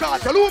voice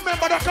cartel. Who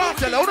remember the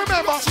cartel? Who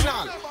remember?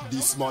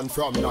 This man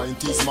from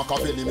 90s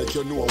Machiavelli make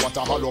you know what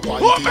a hollow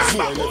pint is.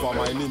 So I never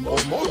mind him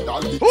of more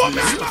than the tease.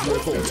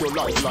 Work out your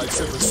life like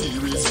 7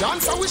 series.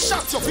 Dancer we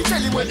shot you, we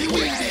tell you where the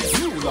weed is.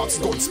 New locks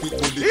gun spit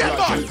bullet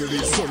like Gregory.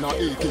 Son of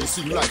AK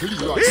sing like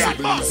Leroy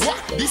siblings. What?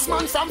 This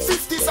man from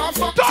 50s and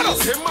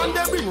 40s. Them man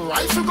they bring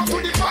rifle go to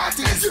the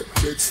parties.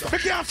 We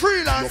can't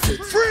freelance.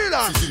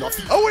 Freelance.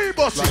 A wee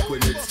bus.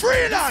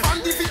 Freelance.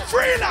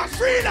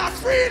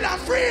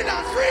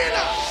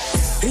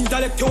 Freelance.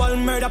 Intellectual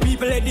murder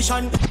people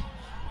edition.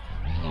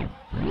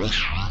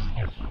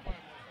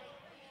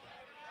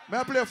 May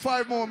I play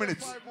 5 more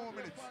minutes?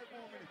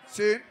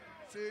 See?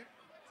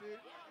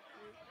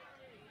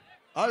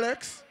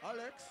 Alex?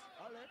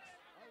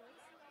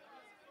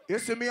 You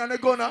see me and the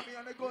gunner?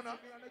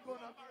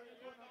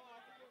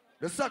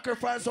 The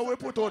sacrifice that we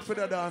put out for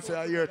the dance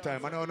a year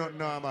time. I know not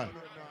normal.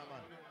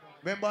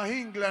 Remember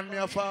England me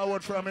a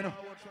forward from, you know?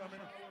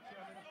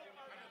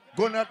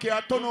 Gunner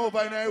can't turn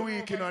over in a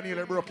week, you know, and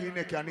he'll broke his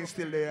neck and he's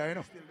still there, you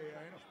know?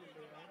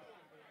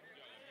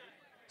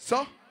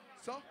 So,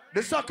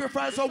 the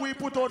sacrifice that we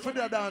put out for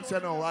the dance, you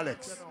know,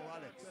 Alex.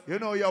 You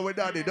know you're with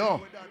daddy,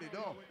 don't?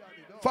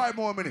 5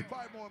 more minutes.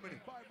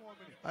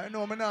 I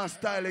know me not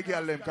style a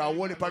girl them, because I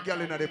won't put a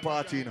girl in the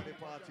party, you know.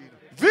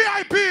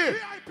 VIP!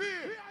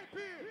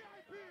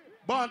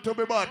 Born to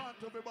be bad.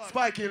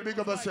 Spike Hill, big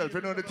up yourself.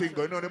 You know the thing,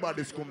 you know the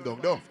body come down,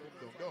 don't?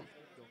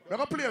 I'm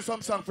going to play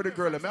some song for the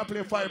girl. I'm going to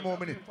play 5 more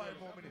minutes.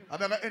 I'm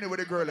going to end with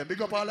the girl.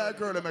 Big up all the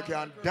girl that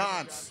can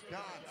dance.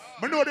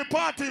 I know the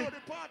party.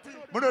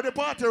 I know the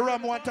party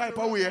ram one type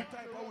of way.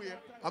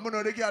 I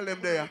know the girl them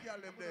there.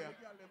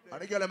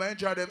 And the girl them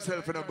enjoy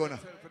themselves in a gunner.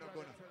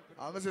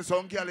 I'm going to say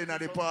some girl in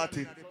the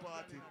party.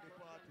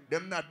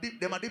 Them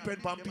a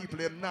depend on people.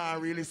 Them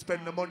not really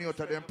spend the money out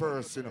of them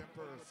purse, you know.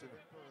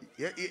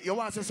 You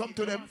want to say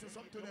something to them?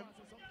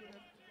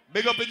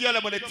 Big up the girl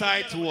about the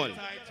tight hole.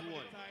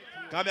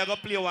 Because I'm going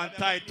to play one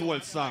tight hole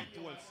song.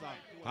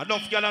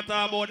 Enough girl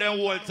talk about them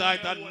whole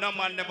tight and no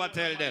man never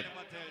tell them.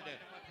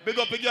 Big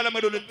up the girl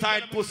do the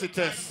tight pussy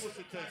test.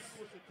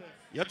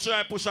 You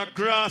try push a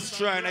grass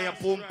strain and you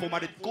pump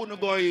and it couldn't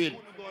go in.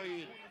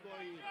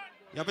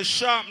 You have to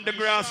sharpen the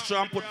grass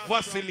strain and put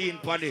Vaseline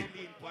on it.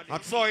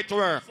 That's how it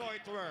works.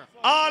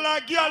 All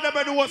the girl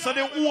that do what's the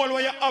hole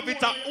where you have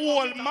it a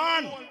hole,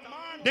 man.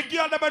 The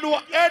girl that do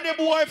any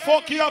boy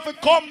fuck you have to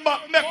come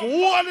back, make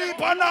one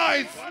heap of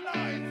nice.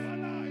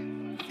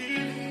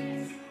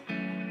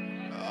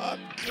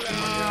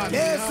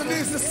 Yes, and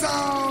this is the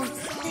sound.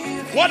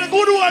 What a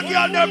good one,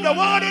 girl, them, the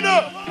one, you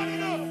know.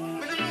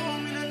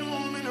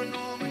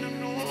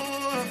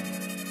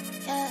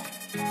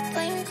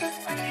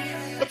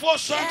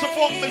 first chance to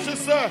fuck me,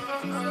 sister.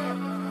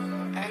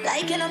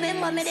 Like you know,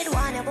 remember me did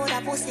one about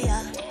a pussy,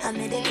 yeah. I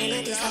made it tell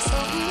you this or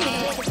something, you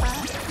know what the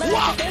fuck. But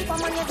like them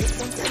from on your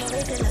distance, tell me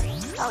regular.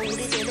 I would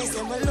tell you,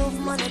 say my love,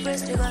 money,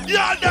 breast figure.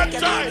 Yeah, that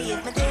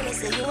time. My daily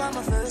say you are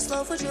my first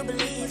love, would you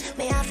believe?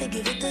 May I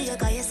forgive it to you,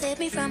 cause you saved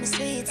me from the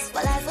streets.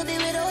 But life will be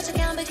without you,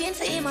 can't begin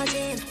to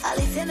imagine. I'll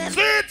if you never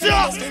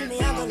still me,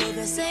 I'm gonna live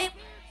the same.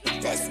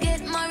 Let's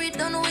get married,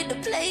 done with the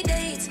play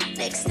dates.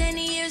 Next 10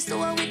 years,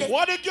 do it with the...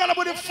 What the girl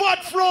with the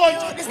fat front?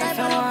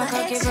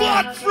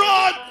 Fat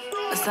front!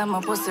 So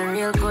my pussy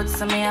real good,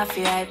 so me a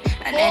fi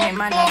hype. And any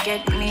man who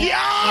get me,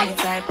 any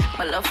type.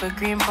 My love for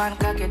green pan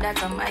cocky,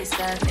 that's on my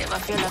style. Never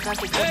feel like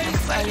cocky, cut me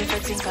fine if you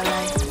think I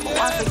like. I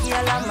want to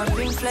girl and my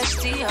bring flesh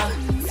to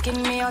you.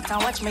 Skin me out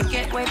and watch me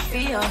get wet for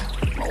you.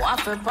 I want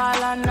to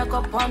ball and knock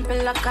up one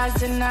pillar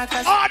cause in her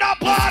cause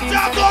the party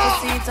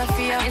go! It's a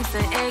fear. It's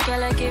a hey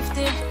girl I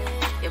gifted.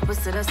 Your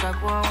pussy that's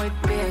like one with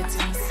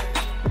beatings.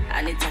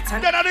 And it's a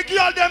time. Then the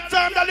girl them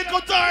time, the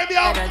little time,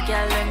 yeah. The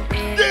girl them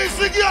this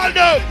the girl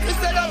them. You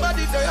said I'm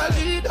body say a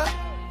leader.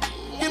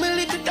 Give me a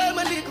little time,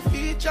 a little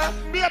feature.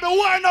 Baby,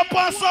 wind up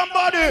on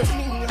somebody.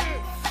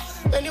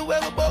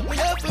 Anywhere about me,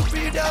 have to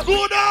freedom.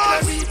 Good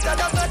ass. You said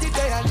I'm body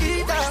say a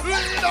leader.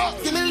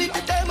 Give me a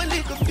little time, a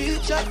little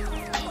feature.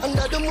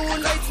 Under the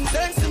moonlight, and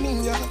sense to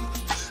me, yeah.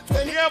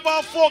 You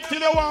ever fuck till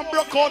you want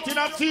broke out in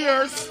a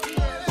tears?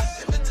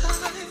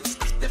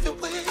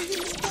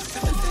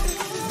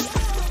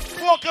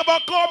 Fuck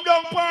about come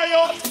down by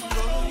you.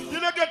 You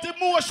don't get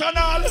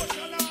emotional.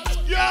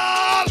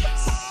 Yeah.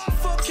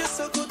 Fuck you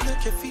so good,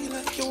 make you feel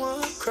like you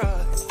want to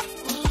cry.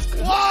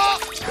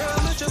 What? Girl,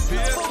 I just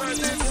look for me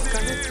and you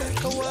connect like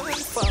a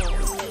Wi-Fi.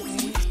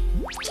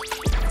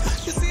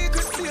 You see,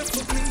 good safe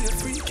with me, a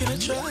freak in a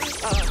try.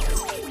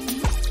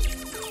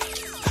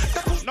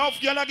 Now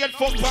if you get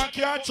fucked back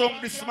here,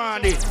 chunk this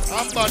morning.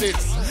 I'm bad it.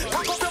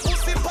 Cock up your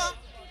pussy pop.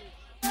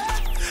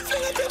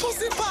 Feel like your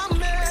pussy pop,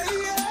 man.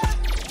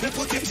 They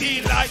put it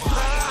in like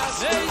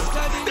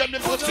them they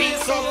put in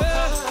some.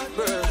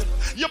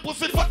 You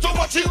pussy for too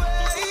much. You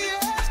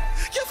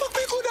fuck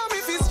me good and me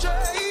feel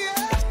straight.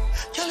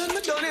 Girl,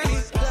 me done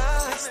any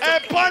class. Hey,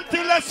 panty,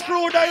 let's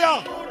screw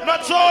there.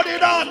 Not Jody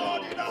that.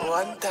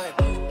 One time.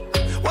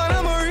 When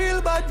I'm a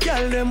real bad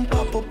girl, them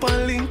pop up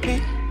and link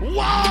me.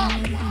 Wow.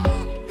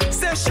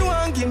 Say she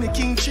want give me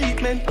king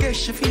treatment, guess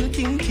she feel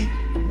kinky.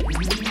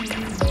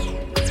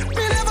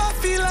 Me never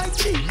feel like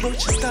cheap, but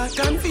she start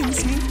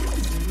convince me.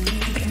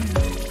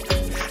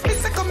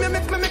 Come here,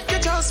 make you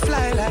just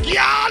fly like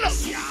y'all.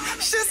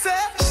 She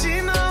said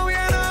she know we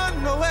ain't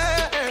on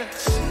nowhere.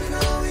 She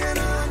know we ain't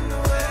on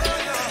nowhere.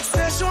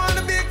 Say she want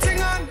a big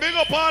thing on. Big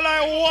up all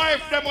our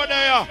wife them over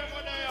there.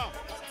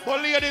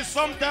 But ladies,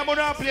 sometimes we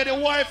don't play the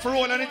wife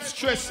role and it's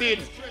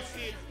stressing.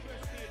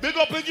 Big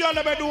up if you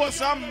never do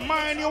some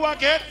mind you will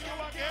get.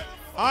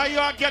 Or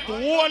you get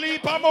whole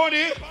heap of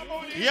money.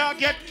 You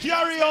get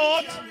carry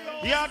out.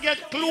 You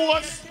get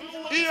clothes.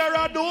 Here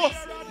I do.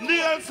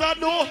 Nails I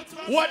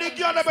do. What the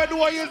girl never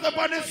do is up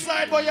on this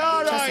side, but you're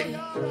alright.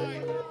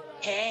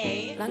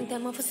 Hey. Long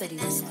time off for study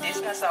this.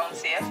 This not sound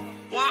safe.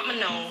 Want me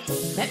know?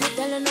 Let me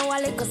tell you now a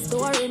little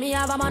story. Me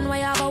have a man, why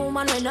have a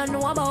woman when don't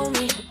know about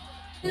me.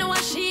 Know a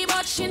she,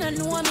 but she don't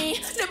know me.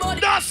 The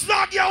body. That's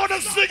not you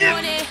wanna sing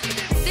it.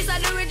 This is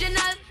the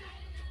original.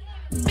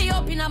 Me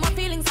open up my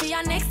feelings for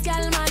your next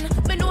girl, man.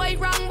 Me know it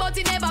wrong, but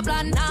it never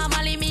plan.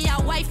 Normally me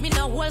a wife, me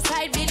no whole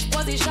side bitch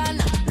position.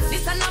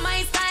 This is not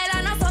my style,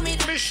 and I saw me.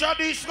 Me shot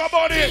this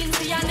nobody. Feelings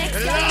for your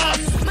next girl,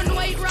 man. Me know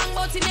it wrong,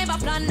 but it never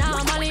plan.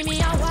 Normally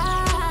me a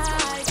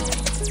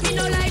wife. Me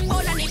no like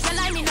bold, and if you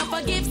like me no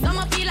forgive. Some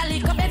a feel a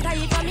little better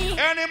if for me.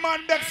 Any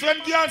man next when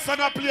girls are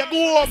not play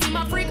go up. See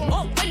my freak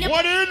up when you.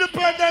 What the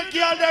independent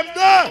girl them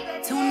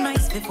there? Too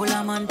nice people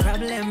a man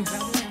problem.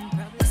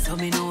 So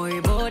me know worry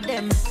about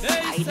them.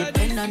 I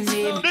depend on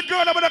them. The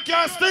girl over the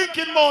car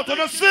stinking mouth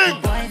and a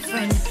sing.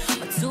 Boyfriend,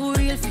 but too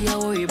real for your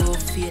worry about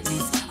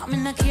fakeness. I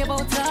mean I care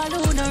about all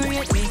who don't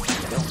rate me.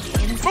 Don't be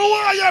in. But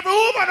why you every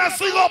woman that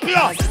sing up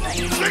here?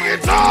 Sing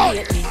it out.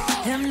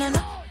 Them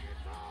no.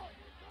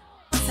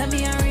 Tell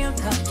me a real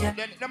top, yeah.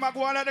 Them a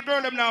go on like the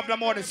girl them now have the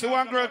money. See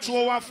one girl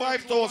throw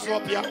 5,000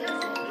 up here.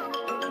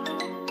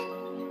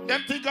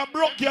 Them think a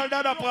broke girl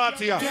that a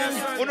party here.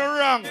 On the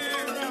wrong.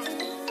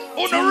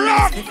 On the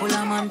rock! People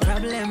are man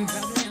problem.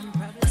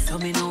 So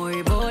me no worry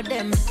about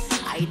them.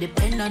 I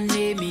depend on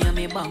them, me and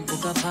me bank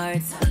book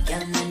parts.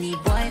 Girl, no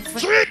need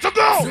boyfriend. 3 to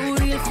go!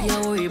 So real for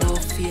your worry about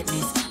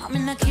fakeness. I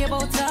mean I care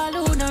about all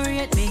who don't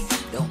rate me.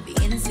 Don't be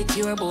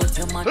insecure about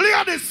your man.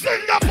 Ladies,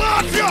 sing the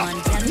party!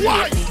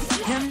 Why?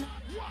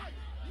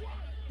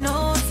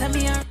 No, tell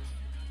me a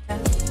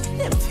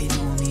them fi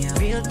know me a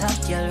real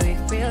top girl,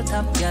 real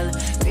top girl,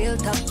 real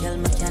top girl.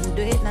 Me can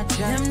do it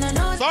natural. Them no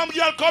know. Some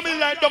girl come in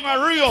like down a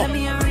Rio,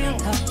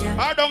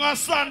 or down a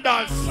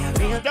Sandals.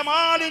 Them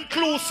all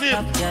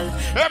inclusive.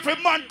 Every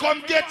man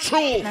come get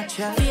through. What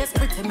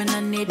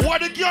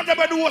the girl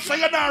never do so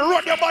you not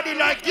run your body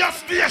like your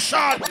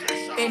station.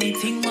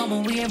 Anything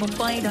mama we ever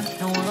find her,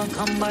 no one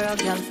come by a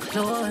girl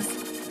close.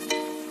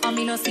 And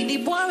me no see the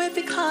boy if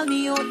he call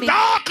me out. Me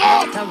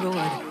out the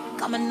road.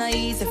 Come on, not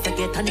easy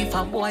forget. And if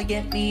a boy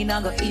get me,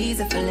 not go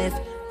easy for left.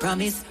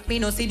 Promise, me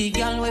no see the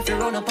girl if you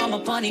run up on my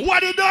pony. What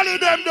the dolly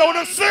them down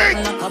to sing?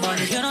 Like a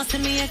bunny, you don't see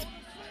me yet.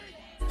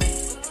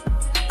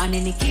 And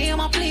in the game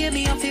I play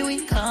me up here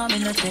we come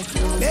in the text.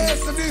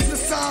 Yes, this is the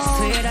song.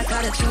 Swear that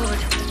got the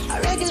truth. I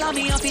regular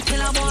me up it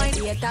till a boy.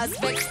 Haters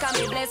vex, can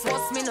me bless,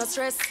 what's me no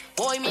stress.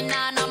 Boy, me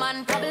nah no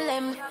man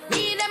problem.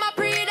 Me them a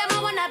pray, them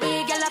a wanna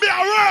be girl. Me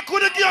a work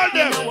with the girl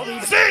them.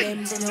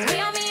 Sing.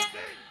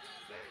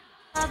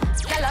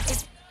 Girl up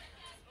is.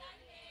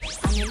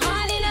 And me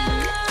man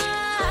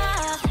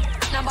enough.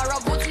 Number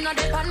of boots no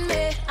depend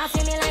me. I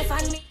feel me life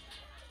on me.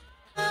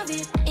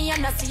 You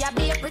know see I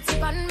be a pretty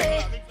pan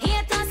me.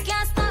 Haters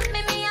can't stop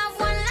me. Me have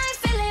one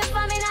life to live,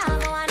 but me nah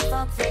go and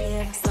fuck for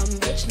you. Some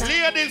bitch now.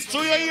 Ladies, to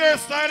your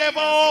hairstyle ever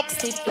up,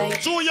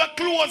 to your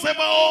clothes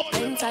ever up.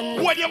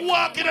 When you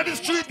walk in the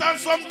street and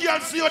some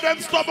girls see you, them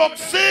stomach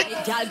sick.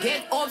 Y'all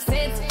get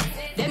upset.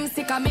 Them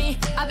sick of me.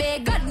 I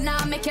beg God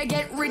now make you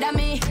get rid of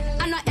me.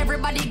 I know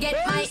everybody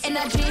get my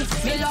energy.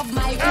 Me love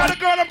my. Hey, the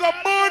girl have got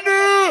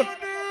money.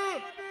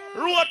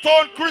 Road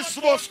on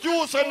Christmas,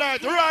 Tuesday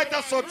night, right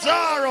as so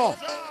Jaro.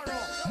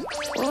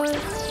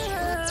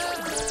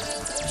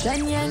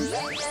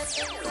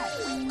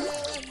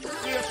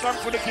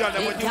 For the girl,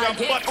 them, when you have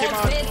body,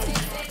 man.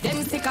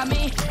 Them sick of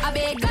me. I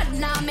beg God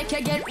now make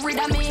you get rid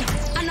of me.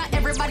 I know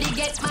everybody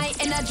get my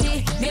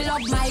energy. Me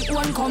love my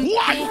own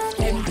company.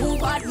 Them too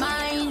bad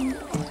mind.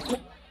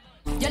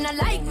 You not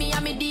like me,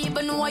 I'm a deep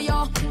and know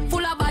you.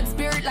 Full of bad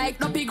spirit like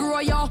no pig grow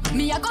you.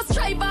 Me I go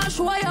strive and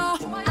show you.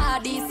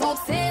 All these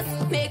success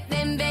make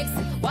them vex.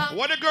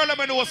 What the girl let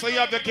me know so you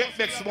have to get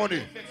vex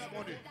money.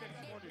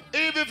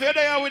 Even if you're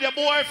there with your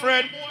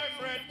boyfriend,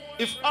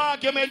 if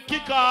argument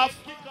kick off,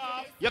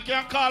 you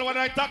can call when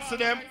I taxi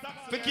them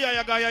to carry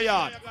your guy your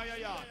yard.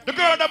 The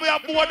girl that we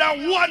have more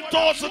than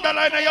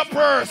 $1,000 in your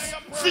purse.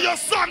 See your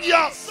son,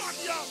 yes.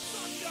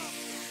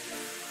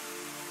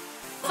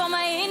 For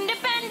my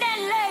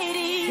independent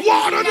lady.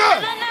 Water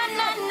there!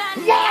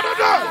 Water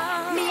there!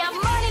 Me have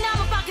money in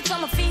my pocket so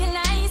I feel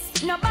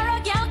nice. No borrow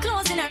girl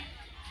clothes in her.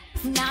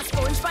 Now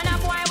sponge for a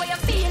boy where you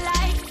feel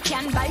like.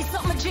 Can buy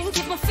something drink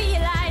if I feel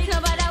like.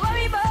 Nobody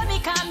worry about me,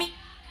 call me.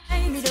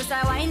 Me just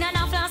a wine and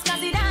a flask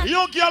cause it done.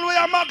 You girl where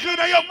you're macking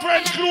in your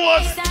French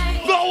clothes.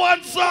 Go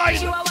one side.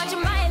 You are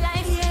watching my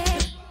life,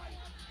 yeah.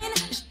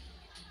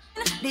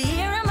 The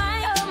year of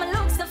my own, my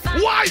looks so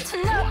fine. What?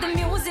 Love the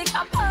music,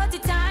 a party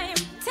time.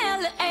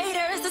 Tell the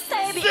haters to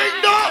stay behind.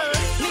 Sing that!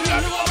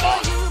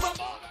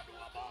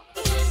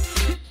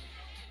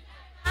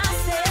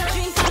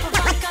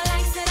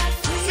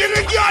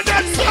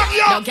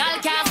 No girl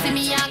can't see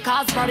me and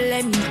cause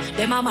problem.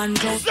 Them a man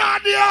close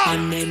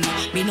and them.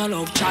 Me no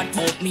love chat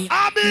about me.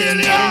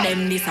 Tell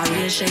them this a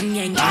real Shen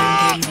and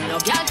them. No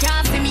girl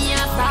can't see me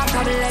and start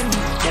problem.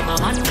 Them a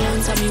man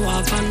close and me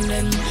walk on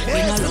them.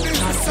 Me no love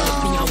chat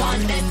about me. I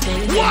want them tell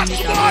them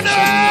this a real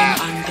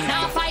Shen and them.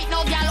 Now fight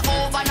no girl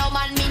over no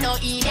man. Me no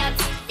idiot.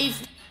 If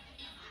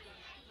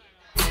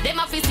them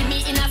a see me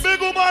in a big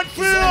woman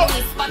feel.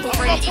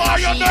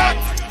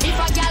 If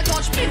a girl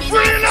touch me,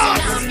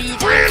 freelance,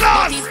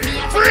 freelance,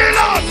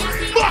 freelance,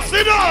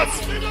 busting us,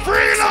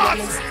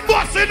 freelance,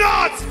 busting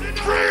us,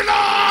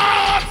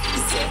 freelance.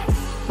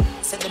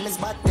 Say them is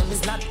bad, them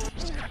is not.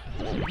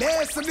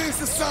 This is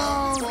the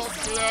song.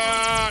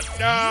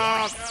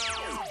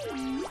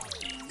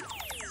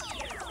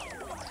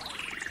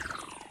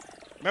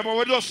 Remember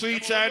we just see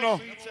each other.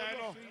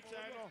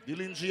 The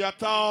Lindsay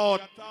at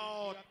out.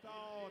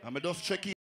 I'm just checking.